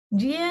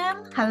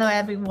GM, hello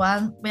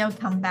everyone.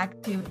 Welcome back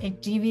to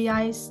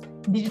HGVIS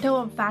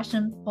Digital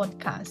Fashion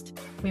Podcast,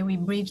 where we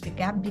bridge the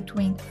gap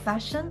between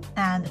fashion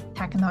and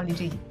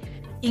technology.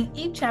 In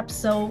each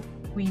episode,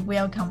 we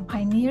welcome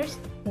pioneers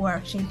who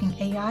are shaping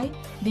AI,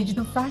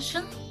 digital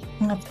fashion,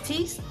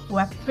 NFTs,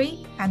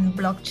 Web3, and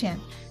blockchain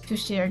to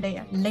share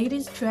their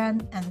latest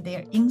trend and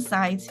their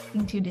insights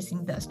into this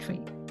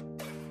industry.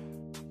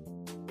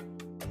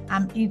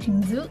 I'm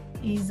YIQIN ZHU,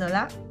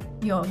 Isola,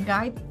 your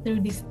guide through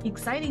this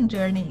exciting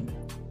journey.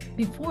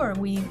 Before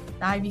we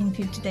dive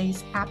into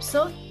today's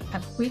episode,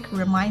 a quick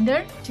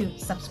reminder to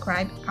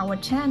subscribe our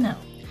channel.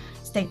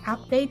 Stay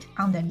updated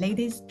on the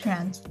latest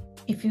trends.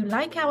 If you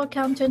like our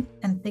content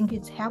and think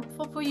it's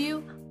helpful for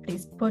you,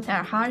 please put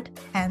a heart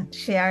and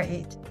share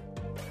it.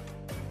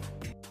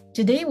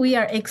 Today, we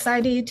are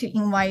excited to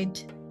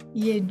invite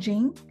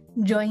Yejin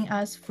join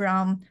us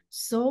from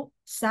Seoul,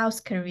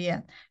 South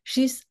Korea.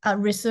 She's a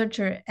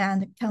researcher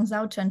and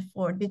consultant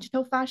for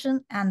digital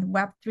fashion and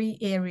Web3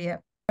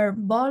 area. Her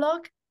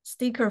blog,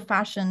 Sticker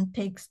Fashion,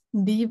 takes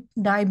deep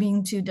dive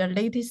into the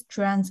latest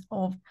trends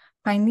of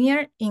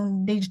pioneer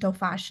in digital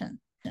fashion.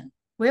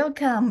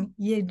 Welcome,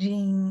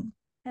 Yejin.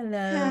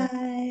 Hello.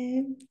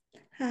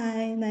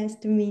 Hi, nice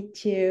to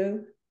meet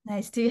you.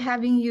 Nice to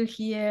having you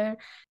here.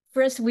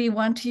 First, we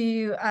want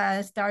to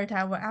start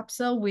our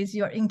episode with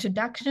your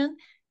introduction.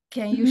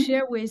 Can you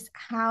share with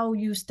how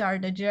you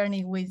start the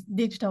journey with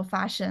digital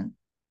fashion?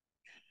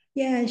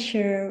 Yeah,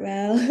 sure.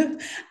 Well,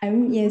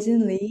 I'm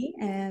Yejin Lee,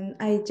 and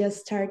I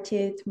just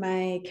started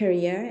my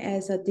career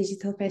as a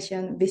digital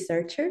fashion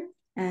researcher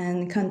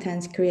and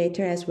content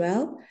creator as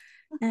well.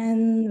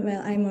 And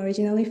well, I'm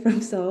originally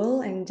from Seoul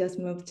and just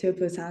moved to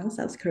Busan,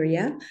 South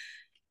Korea.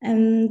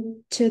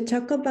 And to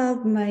talk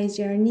about my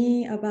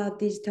journey about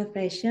digital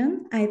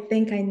fashion, I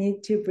think I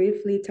need to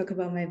briefly talk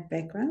about my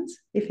background,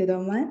 if you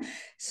don't mind.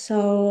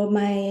 So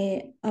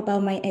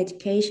about my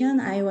education,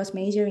 I was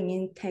majoring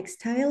in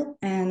textile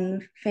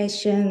and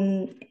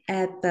fashion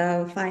at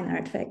the fine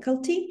art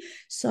faculty.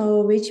 So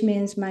which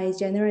means my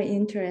general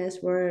interests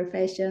were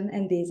fashion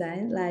and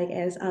design, like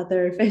as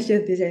other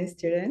fashion design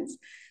students.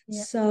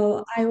 Yeah.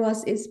 So I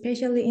was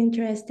especially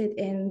interested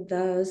in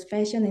those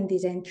fashion and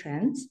design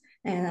trends,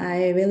 and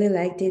I really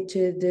liked it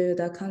to do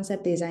the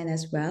concept design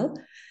as well.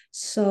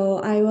 So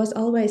I was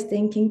always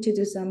thinking to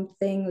do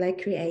something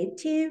like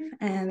creative,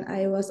 and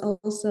I was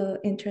also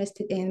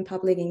interested in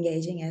public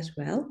engaging as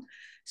well.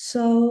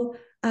 So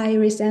I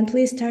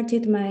recently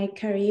started my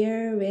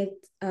career with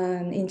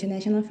an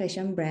international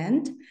fashion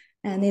brand,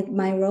 and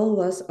my role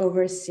was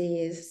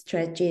overseas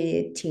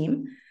strategy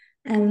team.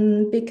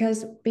 And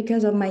because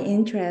of my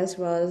interest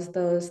was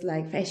those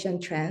like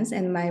fashion trends,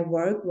 and my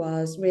work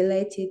was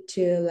related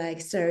to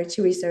like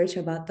research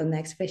about the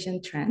next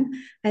fashion trend,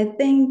 I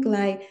think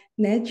like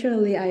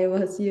naturally I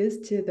was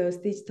used to those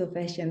digital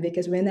fashion,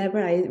 because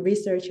whenever I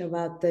research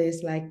about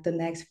this like the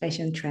next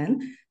fashion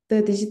trend,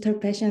 the digital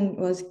fashion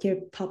was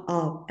keep pop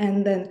up.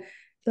 And then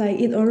like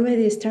it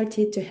already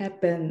started to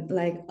happen,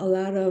 like a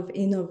lot of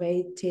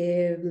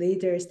innovative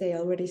leaders, they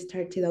already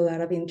started a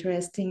lot of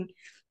interesting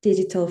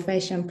digital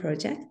fashion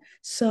project.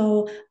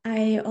 So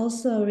I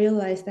also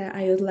realized that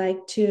I would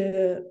like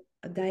to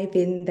dive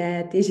in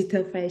that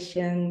digital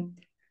fashion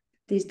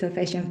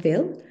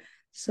field.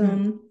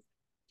 So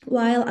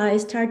while I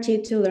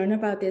started to learn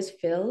about this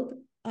field,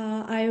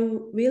 I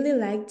really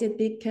liked it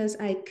because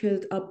I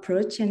could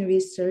approach and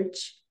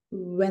research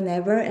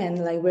whenever and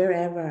like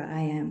wherever I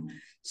am.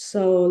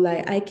 So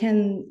like I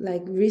can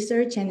like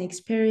research and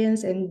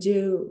experience and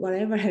do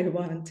whatever I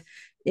want.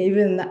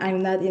 Even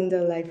I'm not in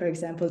the like, for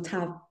example,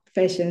 top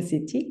fashion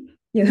city,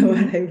 you know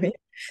what I mean?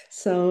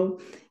 So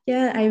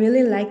yeah, I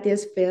really like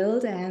this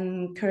field,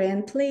 and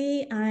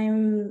currently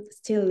I'm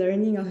still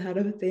learning a lot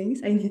of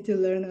things. I need to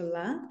learn a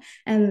lot.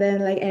 And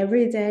then like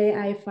every day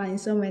I find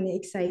so many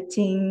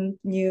exciting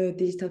new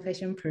digital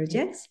fashion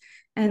projects.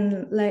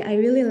 And like I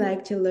really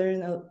like to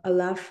learn a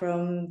lot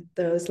from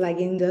those like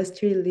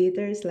industry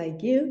leaders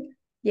like you.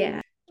 Yeah.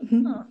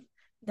 Oh,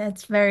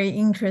 that's very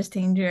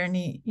interesting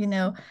journey.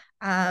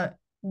 Uh,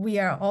 we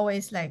are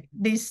always like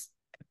this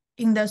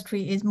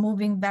industry is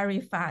moving very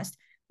fast.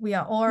 We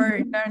are all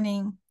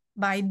learning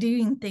by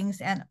doing things.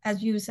 And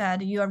as you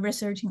said, you are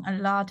researching a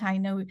lot. I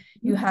know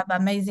you have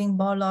amazing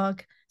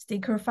blog,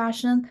 sticker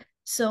fashion.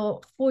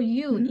 So for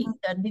you in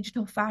the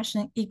digital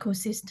fashion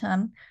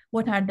ecosystem,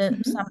 what are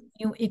some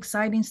new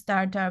exciting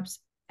startups?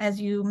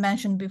 As you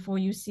mentioned before,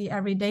 you see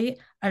every day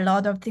a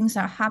lot of things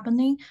are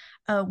happening.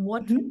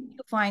 What you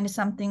find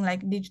something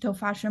like digital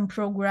fashion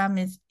program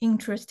is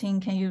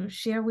interesting? Can you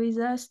share with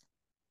us?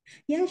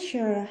 Yeah,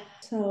 sure.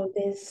 So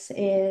this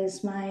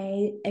is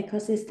my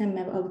ecosystem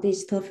map of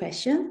digital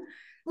fashion.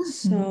 Mhm.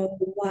 So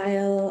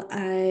while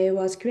I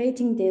was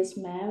creating this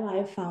map,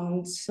 I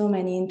found so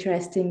many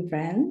interesting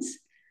brands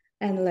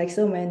and like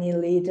so many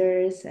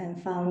leaders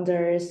and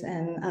founders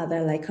and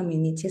other like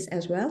communities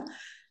as well.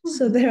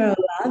 So Mhm. there are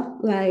a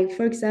lot. Like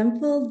for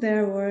example,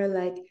 there were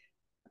like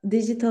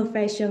Digital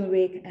Fashion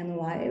Week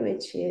NY,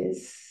 which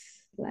is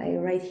like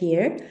right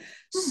here.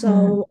 Mhm.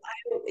 So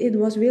it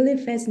was really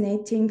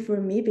fascinating for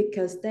me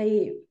because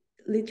they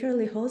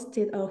literally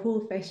hosted a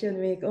whole fashion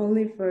week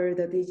only for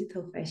the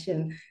digital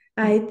fashion.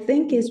 I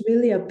think it's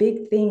really a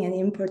big thing and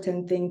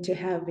important thing to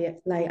have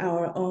like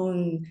our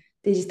own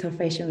digital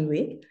fashion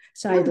week.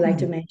 So I'd like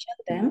to Mhm. mention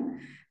them.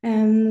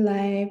 And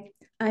like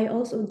I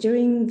also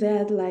during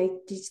that like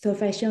digital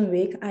fashion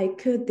week, I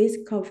could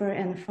discover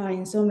and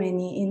find so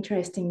many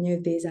interesting new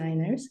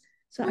designers.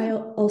 So I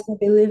Mm. also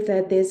believe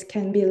that this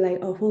can be like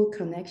a whole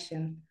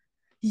connection.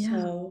 Yeah.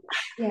 So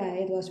yeah,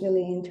 it was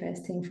really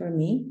interesting for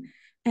me.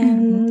 Mhm.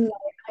 And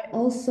like, I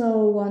also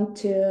want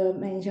to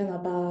mention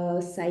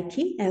about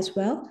Psyche as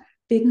well, Mhm.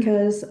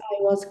 because I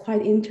was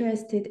quite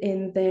interested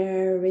in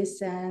their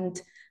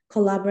recent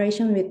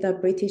collaboration with the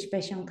British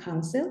Fashion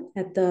Council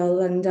at the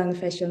London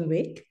Fashion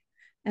Week.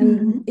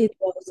 And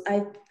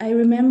Mhm. I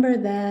remember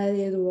that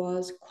it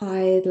was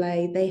quite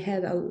like they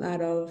had a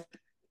lot of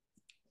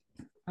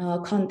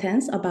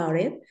contents about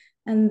it.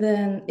 And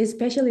then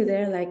especially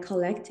their like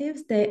collectives,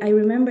 I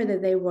remember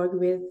that they work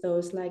with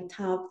those like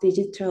top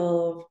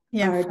digital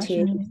Yeah, artists,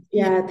 fashion.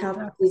 Yeah. yeah,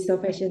 top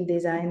digital fashion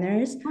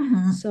designers.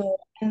 Mhm. So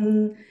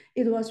and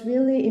it was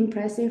really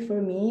impressive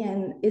for me.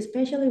 And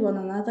especially one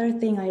another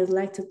thing I would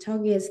like to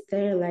talk is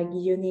their like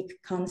unique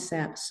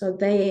concepts. So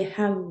they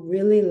have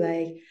really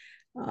like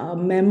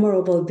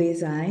memorable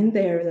design.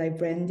 Their like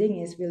branding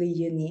is really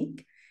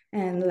unique,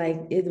 and like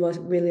it was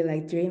really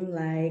like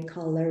dreamlike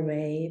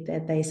colorway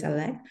that they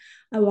select.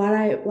 What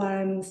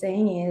I'm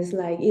saying is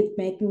like it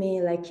made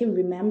me like keep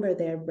remember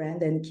their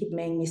brand and keep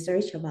making me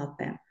search about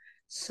them.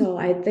 So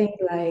I think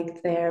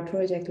like their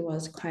project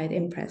was quite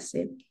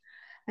impressive.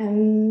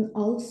 And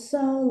also,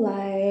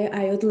 like,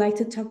 I would like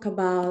to talk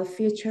about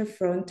Future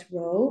Front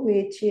Row,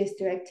 which is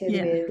directed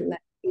Yeah. with like,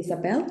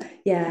 Isabel.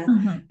 Yeah.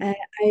 Mhm. And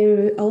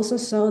I also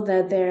saw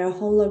that their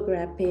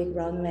holographic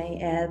runway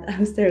at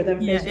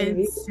Amsterdam Yeah, Fashion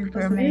Week it's super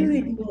was really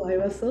amazing. cool. I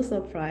was so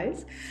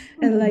surprised.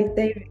 And Mhm. like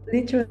they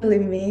literally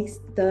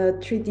mixed the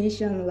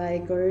tradition,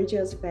 like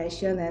gorgeous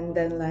fashion, and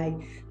then like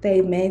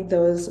they made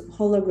those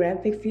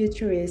holographic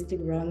futuristic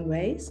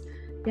runways.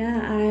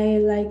 Yeah, I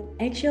like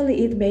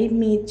actually it made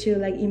me to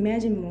like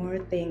imagine more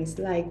things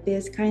like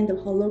this kind of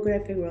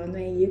holographic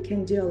runway. You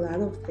can do a lot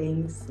of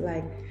things,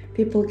 like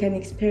people can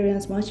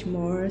experience much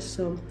more.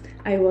 So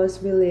I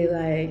was really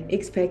like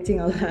expecting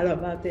a lot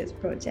about this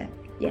project.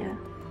 Yeah.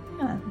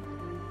 Yeah.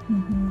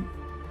 Mhm.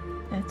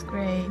 That's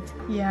great.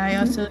 Yeah, I Mhm.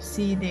 also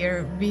see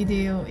their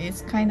video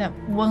is kind of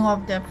one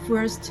of the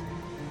first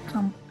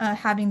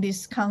having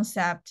this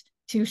concept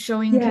to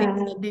showing case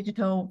Yeah, the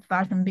digital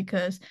fashion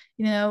because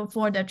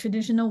for the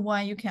traditional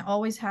one you can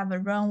always have a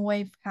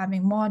runway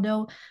having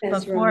model,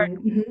 that's but for right.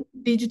 Mhm.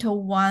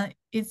 digital one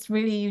it's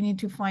really you need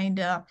to find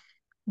a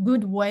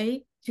good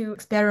way to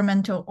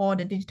experimental all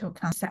the digital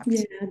Yeah,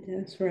 concepts.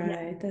 that's Yeah.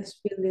 right. That's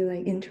really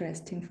like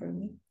interesting for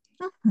me.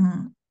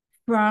 Mhm.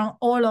 From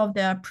all of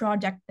the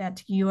project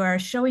that you are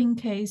showing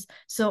case,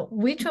 so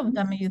which of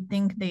them you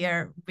think they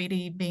are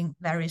really being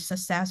very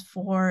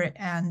successful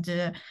and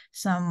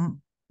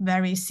some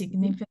very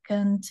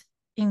significant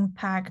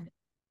impact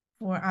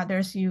for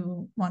others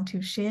you want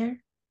to share?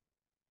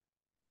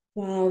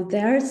 Wow,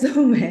 there are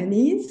so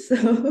many. So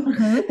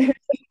Uh-huh. there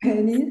are so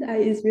many.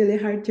 It's really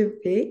hard to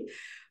pick.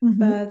 Mm-hmm.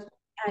 But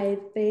I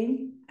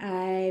think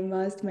I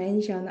must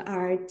mention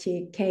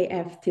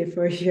RTKFT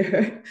for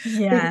sure.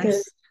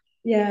 Because, Yes.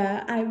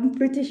 yeah, I'm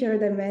pretty sure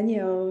that many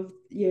of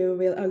you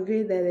will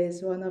agree that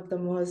it's one of the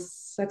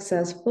most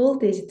successful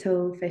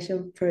digital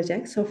fashion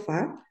projects so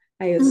far,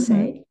 I would Mm-hmm.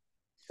 say.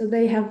 So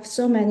they have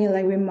so many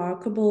like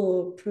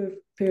remarkable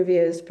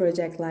previous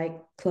project like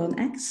Clone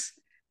X.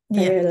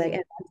 Yeah. They're like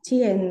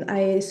NFT, and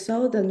I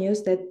saw the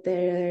news that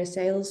their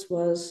sales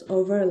was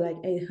over like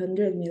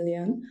 800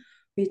 million,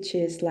 which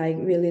is like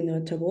really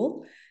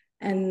notable.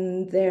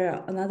 And there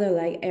are another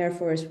like Air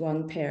Force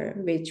One pair,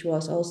 which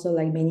was also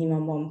like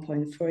minimum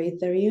 1.4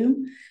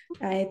 Ethereum.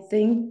 I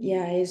think,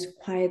 yeah, it's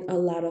quite a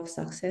lot of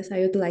success,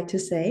 I would like to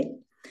say.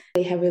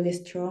 They have really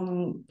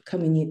strong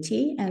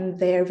community and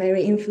they're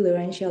very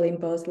influential in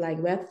both like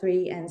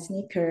Web3 and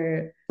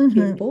sneaker Mm-hmm.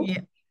 people.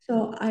 Yeah.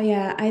 So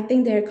yeah, I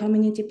think their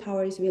community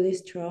power is really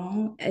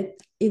strong. It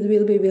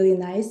will be really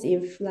nice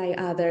if like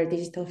other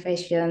digital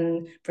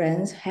fashion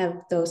brands have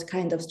those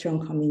kind of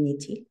strong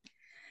community.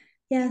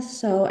 Yeah,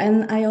 so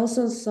and I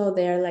also saw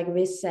their like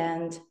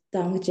recent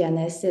Dunk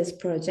Genesis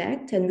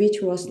project, and which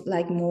was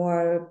like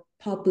more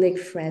public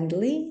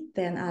friendly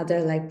than other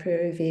like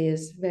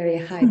previous very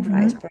high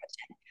price Mm-hmm.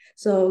 project.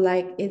 So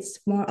like it's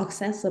more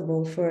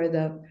accessible for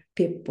the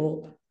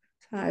people.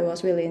 So I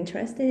was really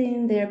interested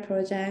in their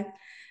project.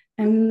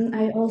 And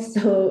I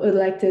also would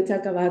like to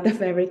talk about the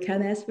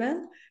Fabricant as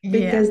well, Yeah.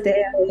 because they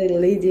are the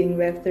leading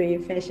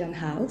Web3 fashion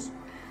house.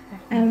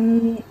 Definitely.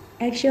 And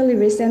actually,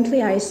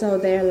 recently I saw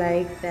their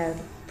like that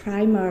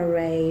primer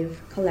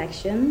rave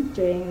collection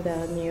during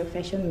the new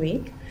fashion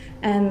week,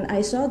 and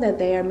I saw that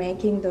they are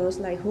making those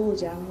like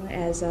Huojang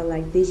as a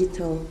like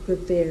digital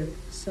couture.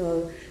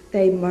 So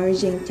they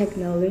merging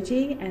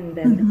technology and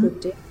then Mm-hmm.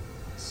 couture.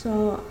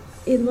 So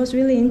it was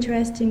really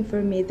interesting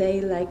for me.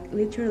 They like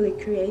literally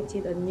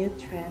created a new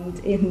trend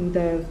in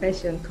the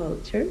fashion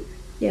culture.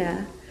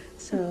 Yeah.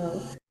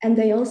 So, and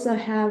they also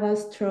have a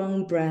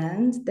strong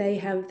brand. They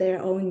have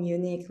their own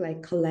unique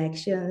like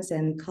collections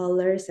and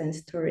colors and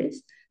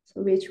stories.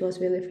 So, which was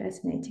really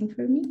fascinating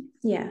for me.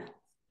 Yeah.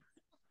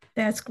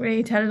 That's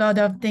great. A lot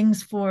of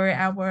things for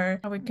our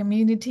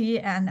community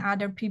and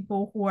other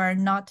people who are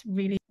not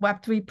really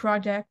Web3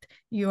 project.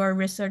 Your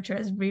researcher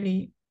is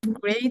really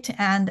great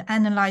and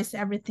analyze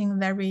everything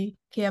very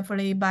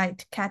carefully by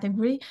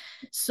category.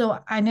 So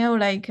I know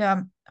like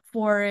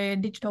for a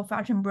digital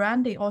fashion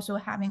brand, they also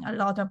having a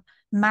lot of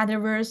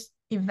metaverse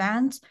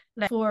events.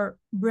 Like for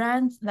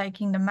brands like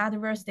in the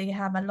metaverse, they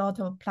have a lot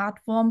of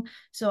platform.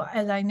 So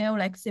as I know,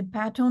 like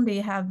Zepeto, they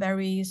have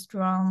very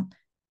strong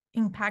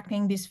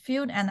impacting this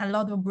field and a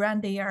lot of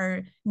brand they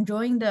are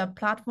enjoying the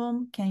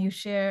platform. Can you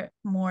share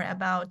more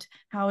about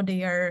how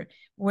they are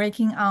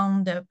working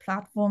on the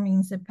platform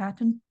in the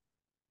pattern?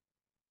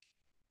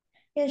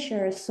 Yeah,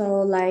 sure.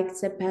 So, like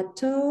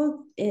Zepeto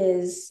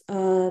is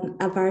an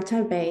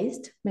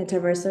avatar-based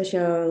metaverse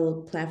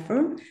social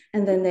platform,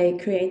 and then they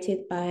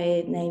created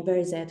by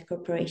NAVER Z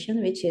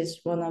Corporation, which is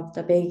one of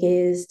the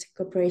biggest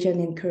corporation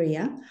in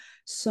Korea.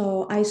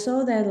 So I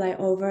saw that like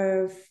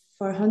over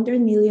 400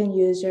 million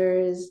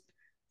users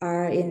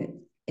are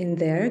in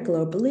there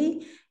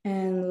globally,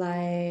 and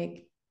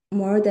like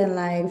more than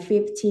like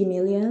 50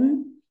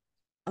 million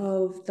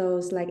of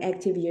those like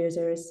active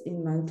users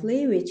in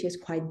monthly, which is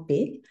quite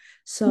big.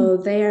 So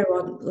they are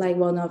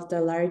one of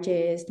the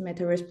largest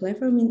metaverse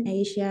platform in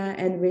Asia.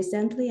 And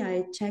recently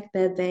I checked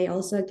that they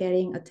also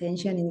getting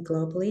attention in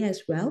globally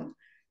as well.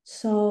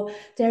 So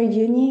their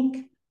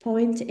unique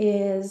point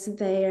is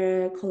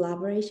their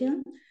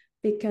collaboration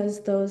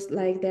because those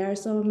like there are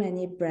so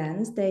many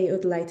brands they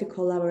would like to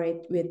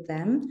collaborate with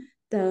them.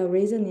 The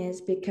reason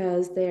is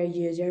because their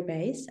user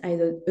base,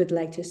 would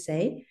like to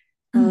say,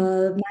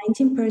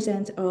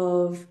 19%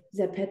 of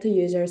Zepeto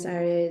users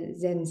are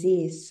Gen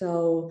Z,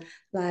 so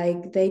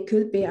like they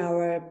could be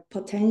our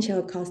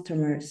potential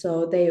customers.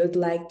 So they would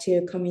like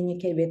to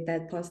communicate with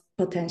that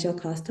potential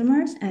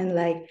customers and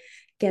like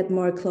get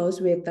more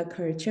close with the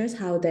cultures,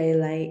 how they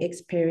like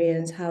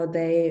experience, how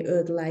they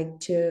would like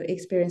to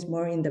experience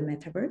more in the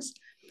metaverse.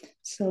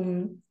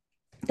 So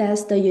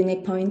that's the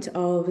unique point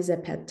of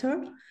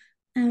Zepeto.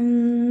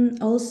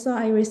 And also,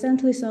 I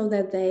recently saw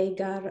that they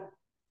got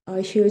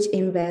a huge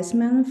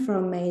investment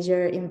from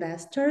major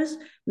investors,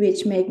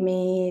 which make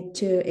me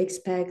to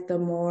expect the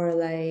more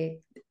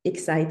like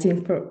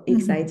exciting project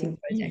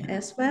Yeah.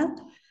 as well.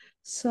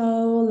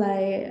 So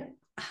like,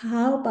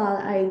 how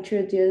about I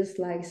introduce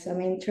like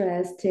some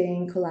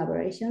interesting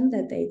collaboration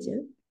that they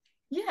do?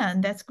 Yeah,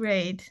 that's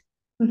great.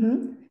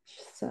 Mm-hmm.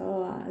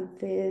 So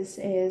this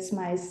is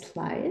my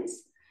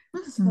slides.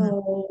 Mhm.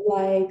 So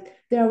like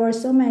there were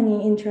so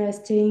many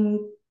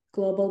interesting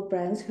global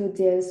brands who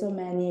did so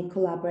many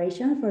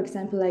collaboration. For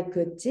example, like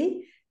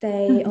Gucci,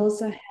 they Mhm.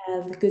 also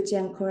have Gucci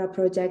and Cora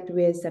project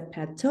with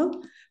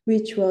Zepeto,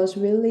 which was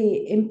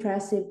really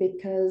impressive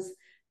because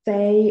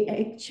they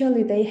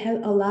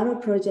had a lot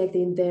of project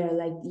in there.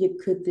 Like you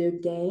could do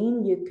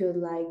game, you could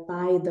like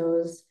buy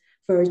those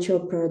virtual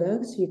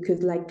products you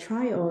could like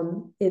try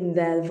on in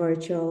that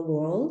virtual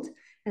world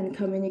and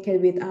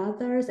communicate with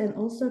others and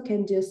also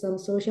can do some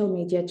social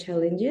media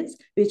challenges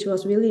which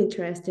was really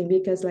interesting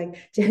because like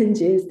Gen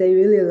Zs they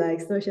really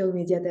like social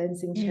media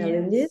dancing Yes.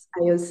 challenges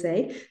I would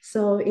say.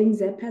 So in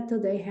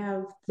Zepeto they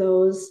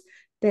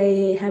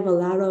have a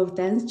lot of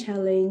dance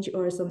challenge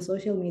or some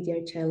social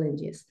media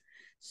challenges.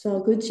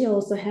 So Gucci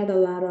also had a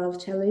lot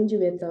of challenge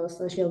with those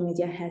social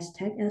media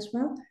hashtag as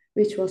well,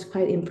 which was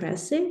quite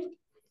impressive.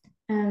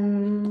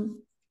 And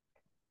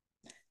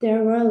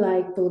there were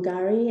like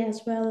Bulgari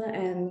as well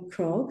and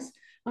Crocs.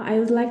 I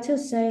would like to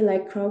say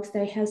like Crocs,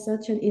 they had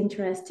such an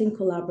interesting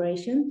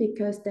collaboration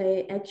because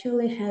they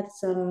actually had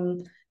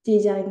some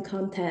design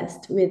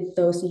contest with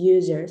those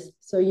users.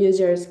 So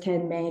users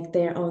can make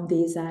their own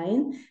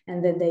design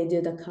and then they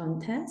do the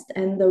contest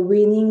and the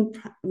winning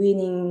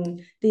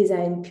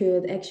design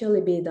could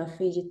actually be the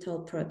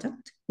phygital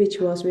product, which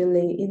was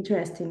really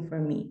interesting for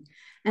me.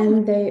 Oh,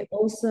 And they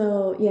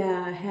also,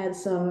 yeah, had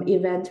some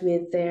event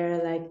with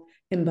their like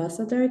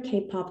ambassador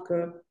K-pop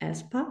group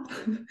aespa.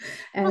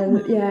 And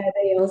mhm. yeah,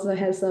 they also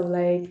have some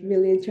like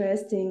really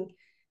interesting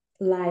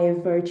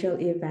live virtual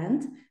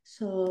event.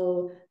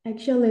 So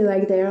actually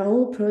like their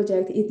whole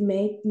project, it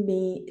make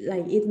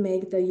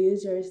the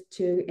users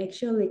to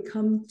actually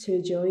come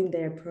to join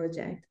their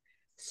project.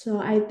 So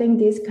I think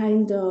this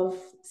kind of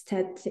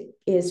strategy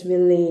is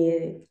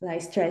really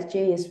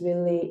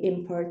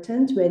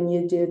important when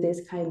you do this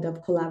kind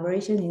of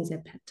collaboration in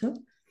Zepeto.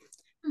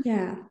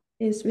 Yeah,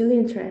 it's really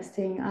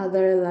interesting.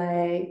 Other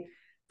like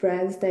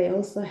brands, they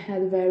also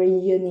had very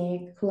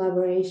unique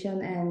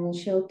collaboration and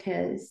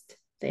showcased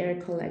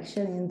their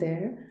collection in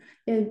there.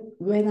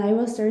 When I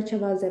was searching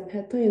about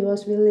Zepeto, it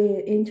was really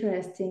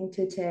interesting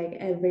to check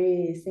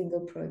every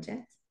single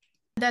project.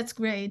 That's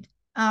great.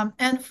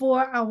 And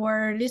for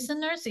our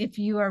listeners, if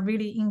you are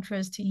really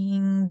interested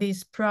in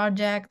this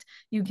project,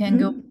 you can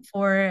go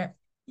for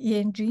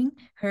Yejin,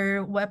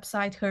 her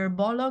website, her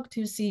blog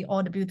to see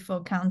all the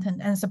beautiful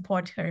content and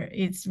support her.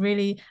 It's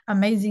really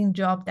amazing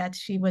job that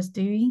she was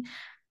doing.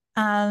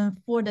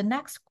 For the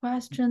next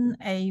question,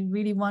 I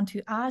really want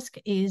to ask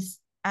is,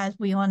 as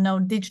we all know,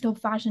 digital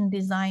fashion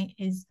design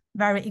is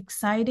very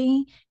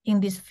exciting in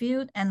this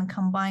field and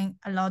combine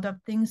a lot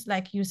of things,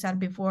 like you said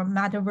before,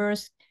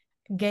 metaverse,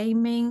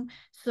 gaming.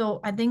 So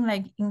I think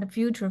like in the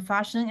future,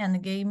 fashion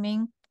and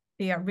gaming,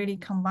 they are really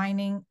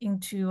combining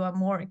into a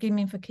more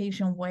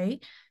gamification way.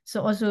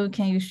 So also,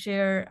 can you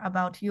share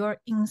about your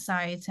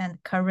insights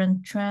and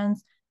current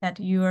trends that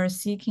you are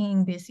seeking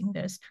in this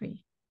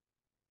industry?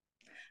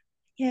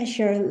 Yeah,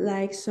 sure.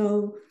 Like,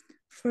 so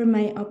for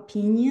my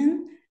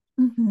opinion,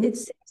 Mm-hmm. it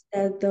seems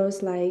that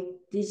those like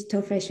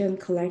digital fashion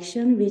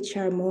collection, which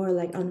are more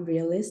like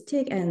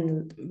unrealistic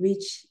and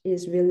which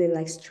is really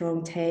like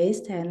strong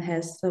taste and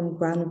has some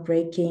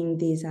groundbreaking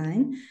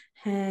design,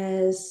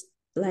 has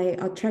like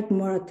attract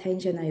more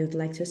attention, I would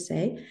like to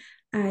say.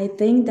 I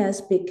think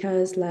that's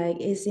because like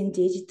it's in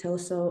digital,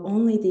 so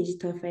only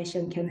digital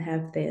fashion can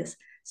have this.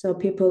 So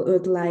people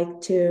would like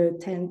to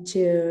tend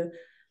to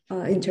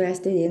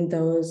interested in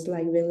those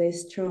like really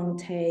strong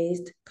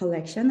taste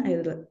collection,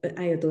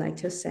 I would like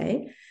to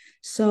say.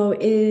 So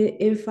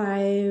if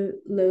I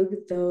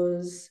look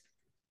those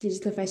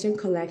digital fashion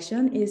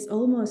collection, it's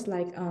almost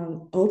like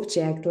an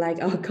object,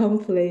 like a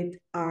complete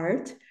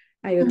art,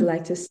 I would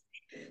like to say.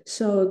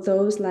 So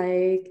those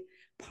like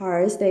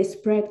parts, they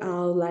spread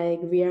out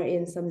like we are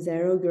in some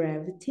zero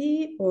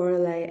gravity, or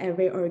like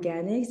every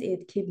organics,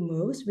 it keep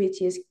moves,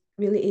 which is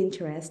really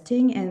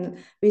interesting and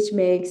which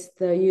makes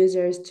the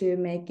users to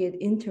make it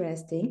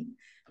interesting.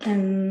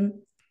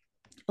 And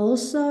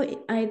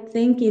also, I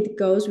think it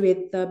goes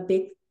with the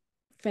big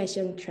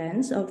fashion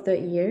trends of the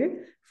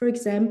year. For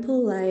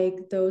example,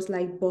 like those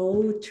like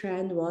bow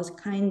trend was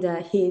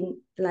kinda hit,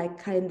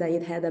 like kinda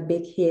it had a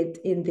big hit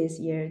in this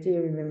year. Do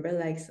you remember?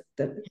 Like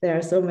there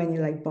are so many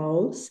like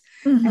bows,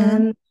 Mm-hmm.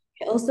 and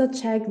I also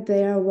checked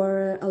there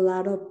were a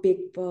lot of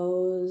big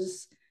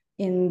bows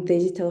in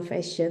digital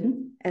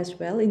fashion as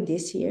well in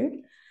this year.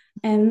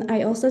 And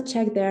I also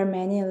checked there are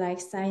many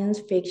like science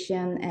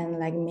fiction and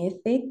like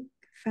mythic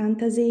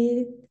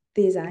fantasy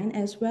design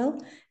as well.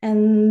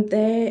 And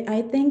they,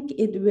 I think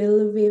it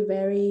will be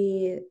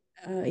very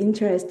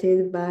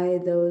interested by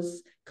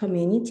those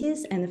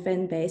communities and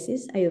fan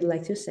bases, I would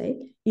like to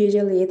say.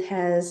 Usually it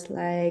has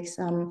like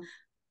some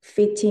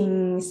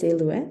fitting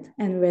silhouette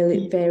and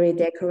really very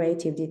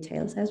decorative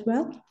details as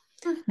well.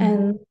 Mm-hmm.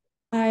 And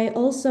I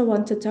also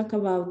want to talk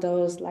about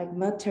those like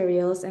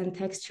materials and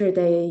texture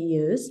they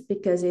use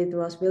because it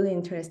was really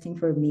interesting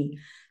for me.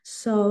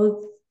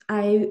 So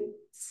I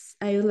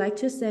would like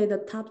to say the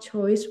top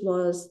choice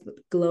was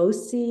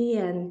glossy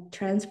and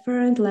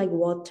transparent like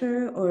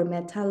water or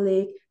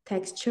metallic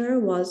texture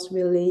was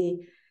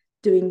really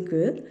doing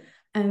good.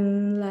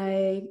 And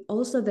like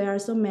also there are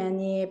so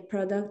many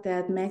products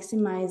that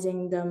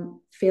maximizing the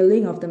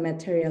feeling of the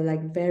material,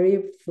 like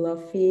very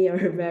fluffy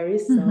or very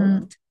Mm-hmm.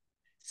 soft.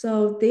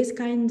 So this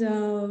kind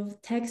of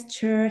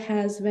texture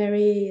has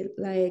very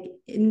like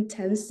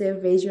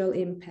intensive visual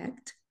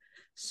impact.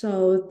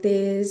 So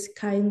this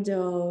kind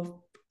of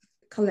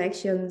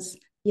collections,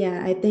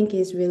 yeah, I think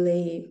is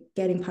really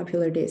getting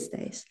popular these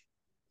days.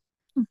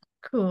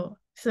 Cool.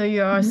 So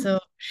you're Mhm. also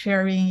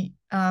sharing,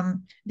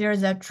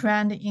 there's a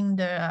trend in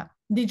the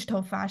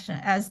digital fashion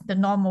as the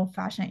normal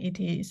fashion it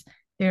is.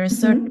 There are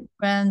certain Mhm.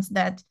 trends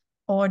that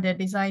all the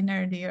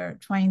designer they are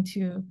trying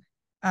to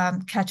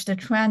catch the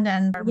trend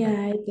and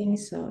Yeah, I think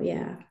so.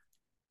 Yeah.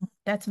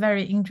 that's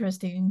very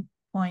interesting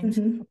point.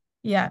 Mhm.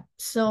 Yeah.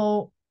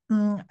 So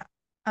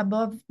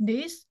above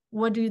this,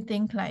 what do you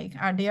think like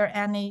are there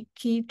any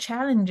key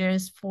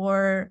challenges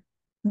for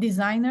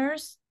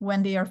designers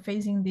when they are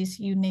facing this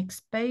unique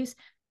space?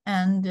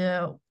 And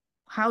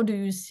how do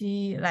you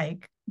see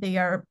like they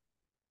are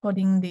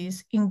putting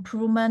this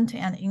improvement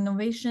and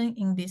innovation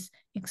in this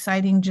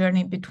exciting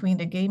journey between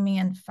the gaming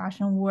and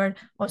fashion world?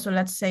 Also,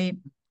 let's say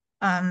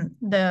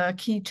the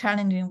key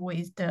challenging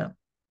with the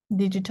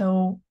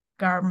digital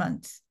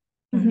garments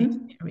in this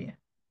Mhm. area.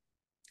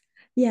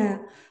 Yeah.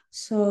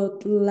 So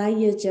like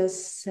you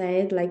just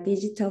said, like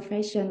digital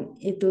fashion,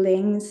 it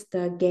links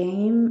the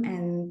game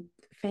and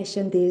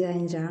fashion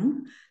design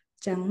genre.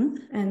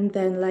 And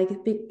then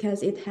like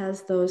because it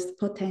has those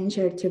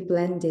potential to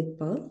blend it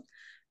both.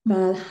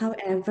 But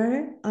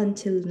however,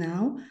 until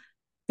now,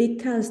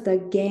 because the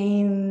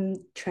game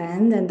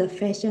trend and the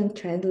fashion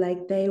trend,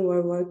 like they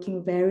were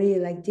working very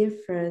like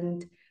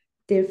different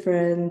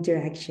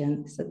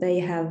direction. So they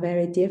have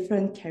very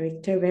different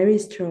character, very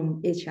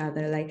strong each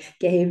other. Like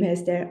game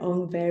has their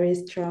own very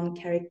strong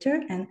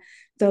character, and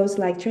those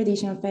like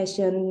traditional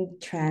fashion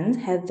trend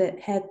had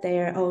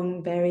their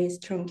own very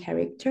strong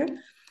character.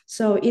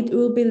 So it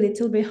will be a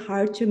little bit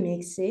hard to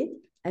mix it.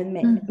 and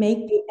Mm. make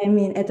it, I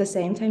mean, at the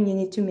same time, you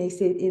need to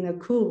mix it in a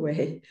cool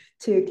way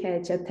to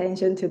catch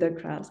attention to the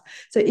crowds.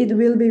 So it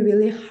will be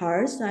really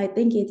hard. So I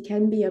think it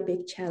can be a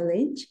big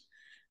challenge.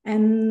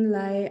 And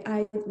like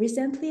I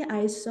recently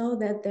I saw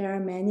that there are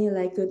many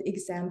like good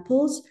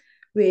examples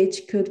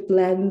which could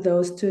blend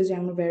those two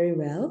genres very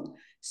well.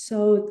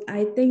 So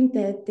I think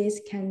that this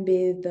can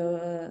be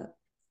the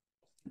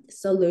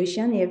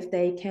solution if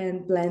they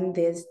can blend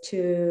these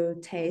two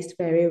tastes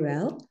very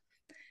well.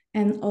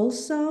 And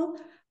also,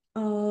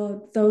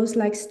 those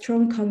like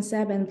strong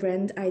concept and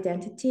brand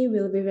identity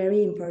will be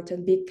very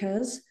important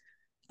because,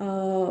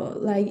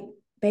 like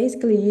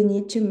basically, you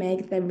need to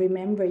make them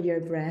remember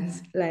your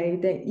brands.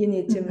 Like that, you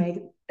need to Mhm. make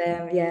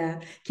them, yeah,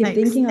 keep Like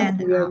thinking about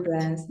stand your out.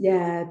 brands.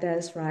 Yeah,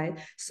 that's right.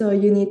 So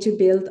you need to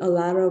build a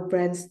lot of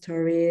brand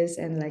stories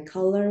and like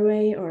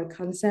colorway or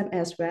concept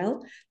as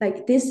well.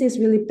 Like this is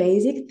really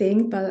basic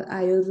thing, but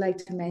I would like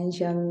to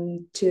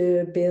mention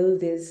to build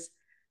this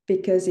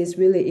because it's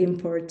really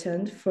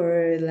important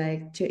for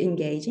like to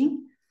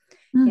engaging.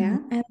 Mhm. Yeah.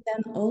 And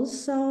then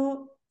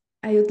also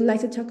I would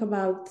like to talk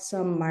about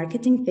some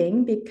marketing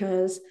thing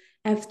because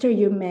after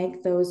you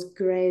make those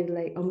great,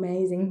 like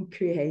amazing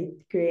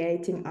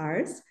creating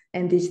arts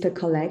and digital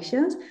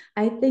collections,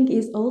 I think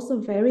it's also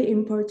very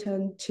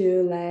important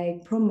to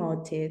like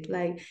promote it.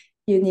 Like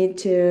you need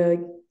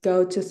to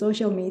go to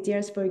social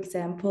medias, for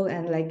example,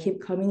 and like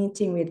keep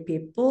communicating with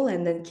people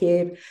and then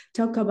keep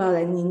talk about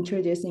and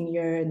introducing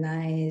your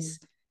nice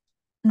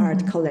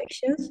art Mhm.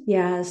 collections.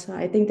 Yeah, so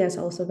I think that's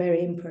also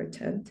very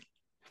important.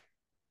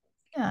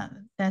 Yeah,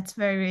 that's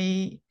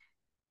very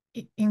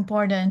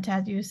important,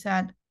 as you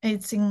said.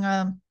 It's in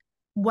a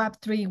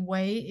Web3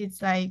 way.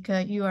 It's like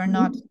you are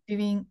not Mhm.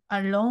 living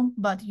alone,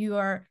 but you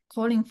are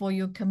calling for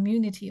your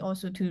community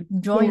also to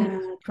join Yeah,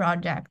 this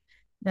project.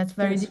 That's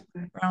very that's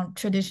different right. from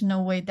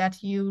traditional way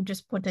that you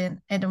just put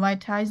in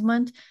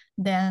advertisement,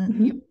 then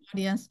your Mhm.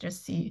 audience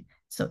just see.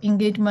 So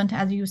engagement,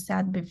 as you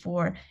said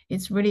before,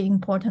 it's really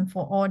important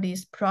for all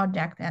these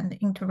projects and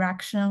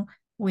interaction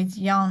with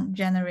young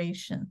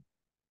generation.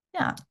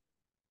 Yeah.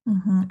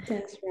 Mhm.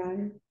 That's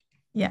right.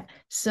 Yeah.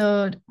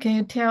 So can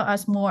you tell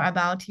us more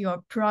about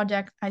your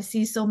project? I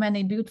see so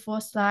many beautiful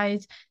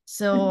slides.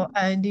 So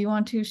do you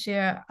want to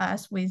share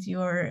us with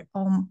your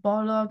own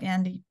blog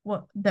and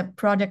what the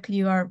project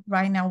you are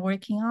right now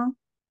working on?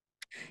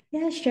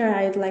 Yeah, sure.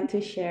 I'd like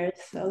to share.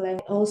 So,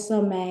 like,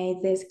 also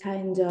made this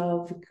kind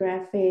of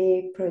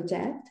graphic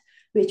project,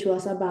 which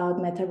was about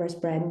metaverse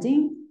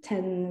branding,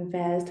 10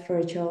 best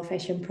virtual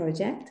fashion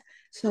project.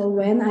 So,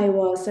 when I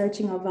was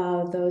searching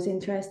about those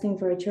interesting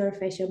virtual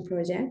fashion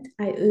project,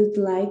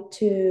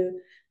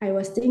 I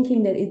was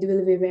thinking that it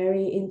will be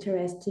very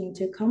interesting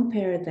to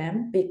compare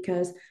them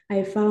because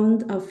I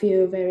found a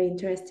few very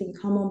interesting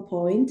common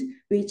points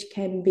which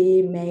can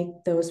be make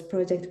those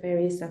projects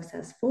very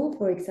successful.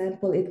 For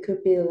example, it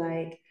could be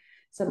like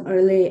some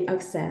early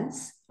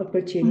access Mhm.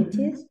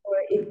 opportunities,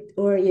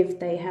 or if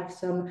they have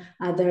some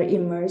other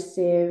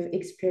immersive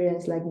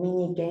experience like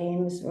mini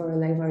games or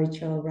like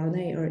virtual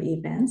runway or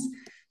events. Mm.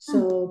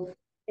 So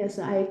yes,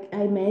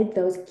 I made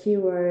those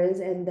keywords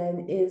and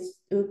then it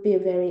would be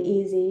very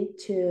easy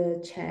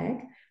to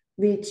check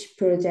which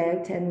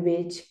project and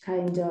which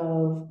kind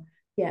of,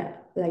 yeah,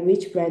 like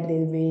which brand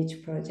in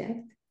which project.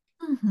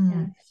 Yeah,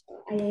 Mhm. so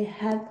I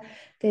had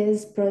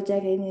this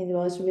project and it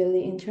was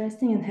really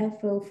interesting and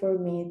helpful for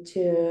me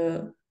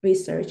to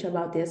research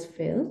about this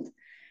field.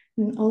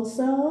 And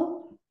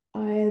also,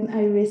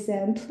 I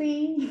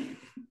recently,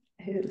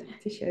 I would like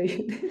to show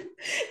you.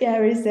 Yeah,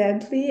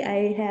 recently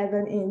I had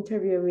an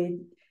interview with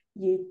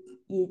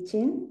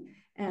Yejin,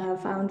 Yeah.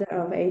 founder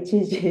of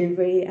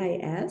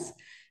HGVIS.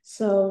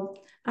 So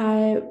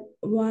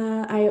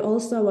what I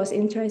also was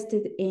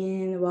interested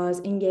in was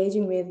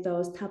engaging with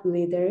those top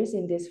leaders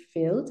in this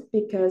field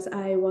because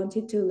I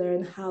wanted to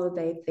learn how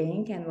they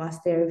think and what's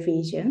their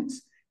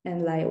visions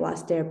and like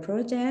what's their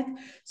project.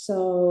 So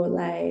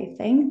like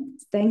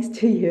thanks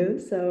to you,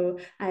 so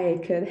I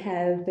could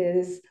have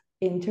this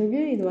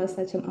interview. It was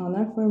such an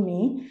honor for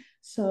me.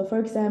 So for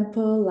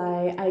example,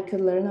 like I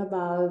could learn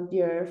about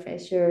your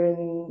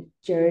fashion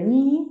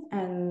journey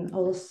and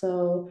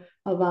also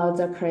about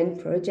the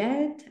current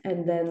project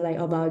and then like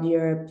about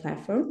your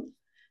platform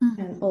Mhm.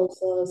 and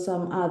also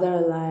some other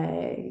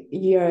like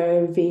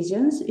your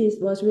visions.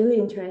 It was really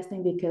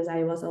interesting because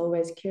I was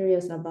always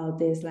curious about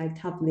this like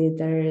top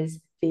leaders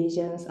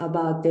visions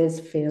about this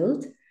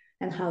field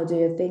and how do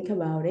you think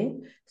about it.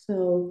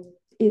 So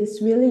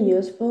it's really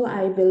useful.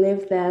 I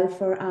believe that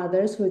for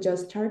others who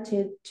just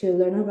started to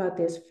learn about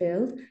this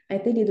field, I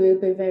think it will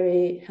be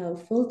very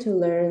helpful to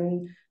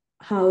learn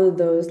how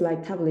those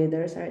like top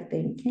leaders are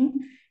thinking.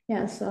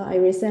 Yeah, so I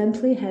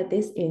recently had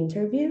this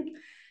interview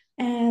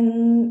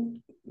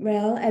and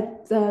well,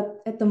 at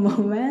the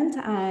moment,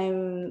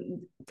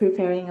 I'm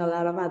preparing a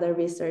lot of other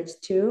research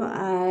too.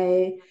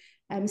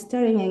 I'm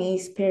studying and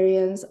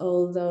experience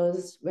all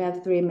those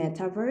Web3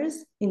 metaverse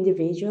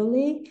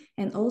individually,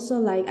 and also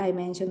like I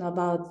mentioned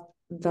about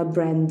the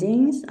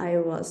brandings. I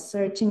was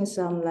searching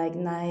some like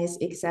nice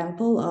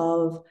example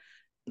of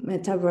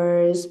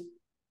metaverse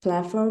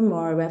platform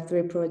or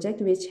Web3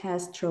 project which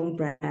has strong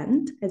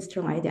brand and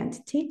strong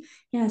identity.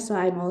 Yeah, so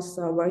I'm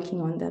also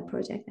working on that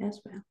project as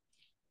well.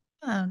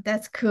 Oh,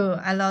 that's cool.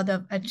 A lot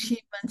of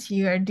achievements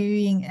you are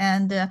doing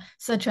and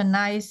such a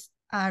nice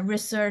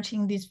research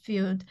in this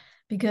field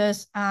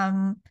because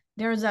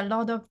there's a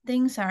lot of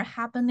things are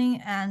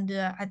happening and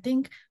I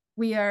think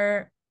we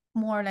are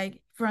more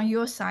like from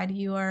your side,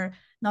 you are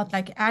not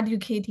like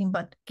educating,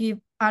 but give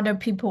other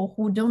people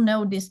who don't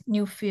know this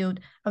new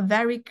field a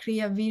very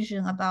clear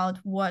vision about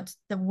what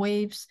the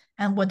waves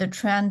and what the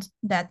trend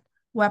that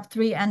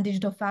Web3 and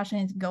digital fashion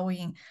is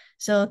going.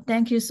 So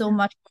thank you so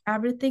much for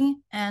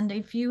everything. And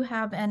if you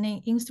have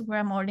any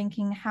Instagram or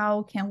LinkedIn,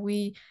 how can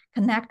we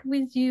connect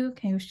with you?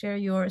 Can you share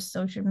your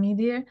social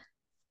media?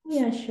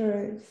 Yeah,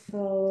 sure.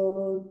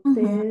 So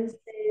Mm-hmm. this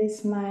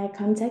is my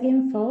contact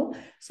info.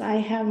 So I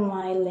have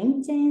my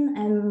LinkedIn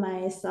and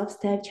my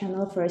Substack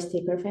channel for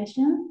sticker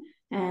fashion,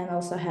 and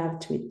also have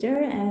Twitter.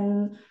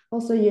 And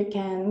also you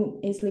can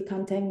easily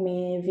contact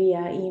me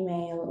via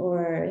email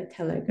or Mm-hmm.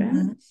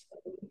 Telegram. So,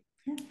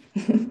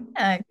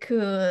 yeah.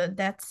 Cool.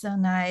 That's so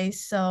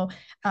nice. So,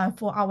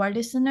 for our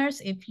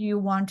listeners, if you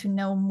want to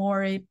know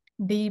more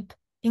deep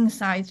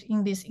insights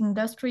in this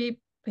industry,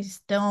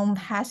 please don't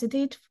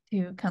hesitate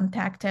to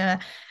contact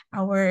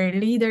our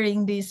leader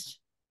in this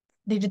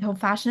digital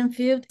fashion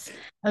field.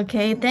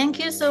 Okay, thank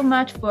you so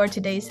much for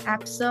today's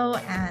episode,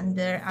 and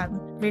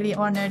I'm really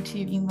honored to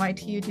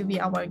invite you to be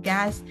our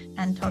guest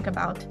and talk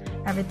about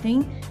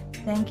everything.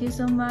 Thank you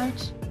so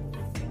much.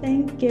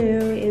 Thank you.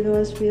 It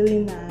was really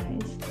nice.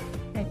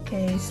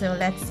 Okay, so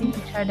let's see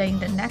each other in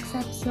the next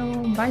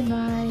episode. Bye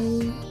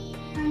bye.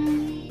 Bye.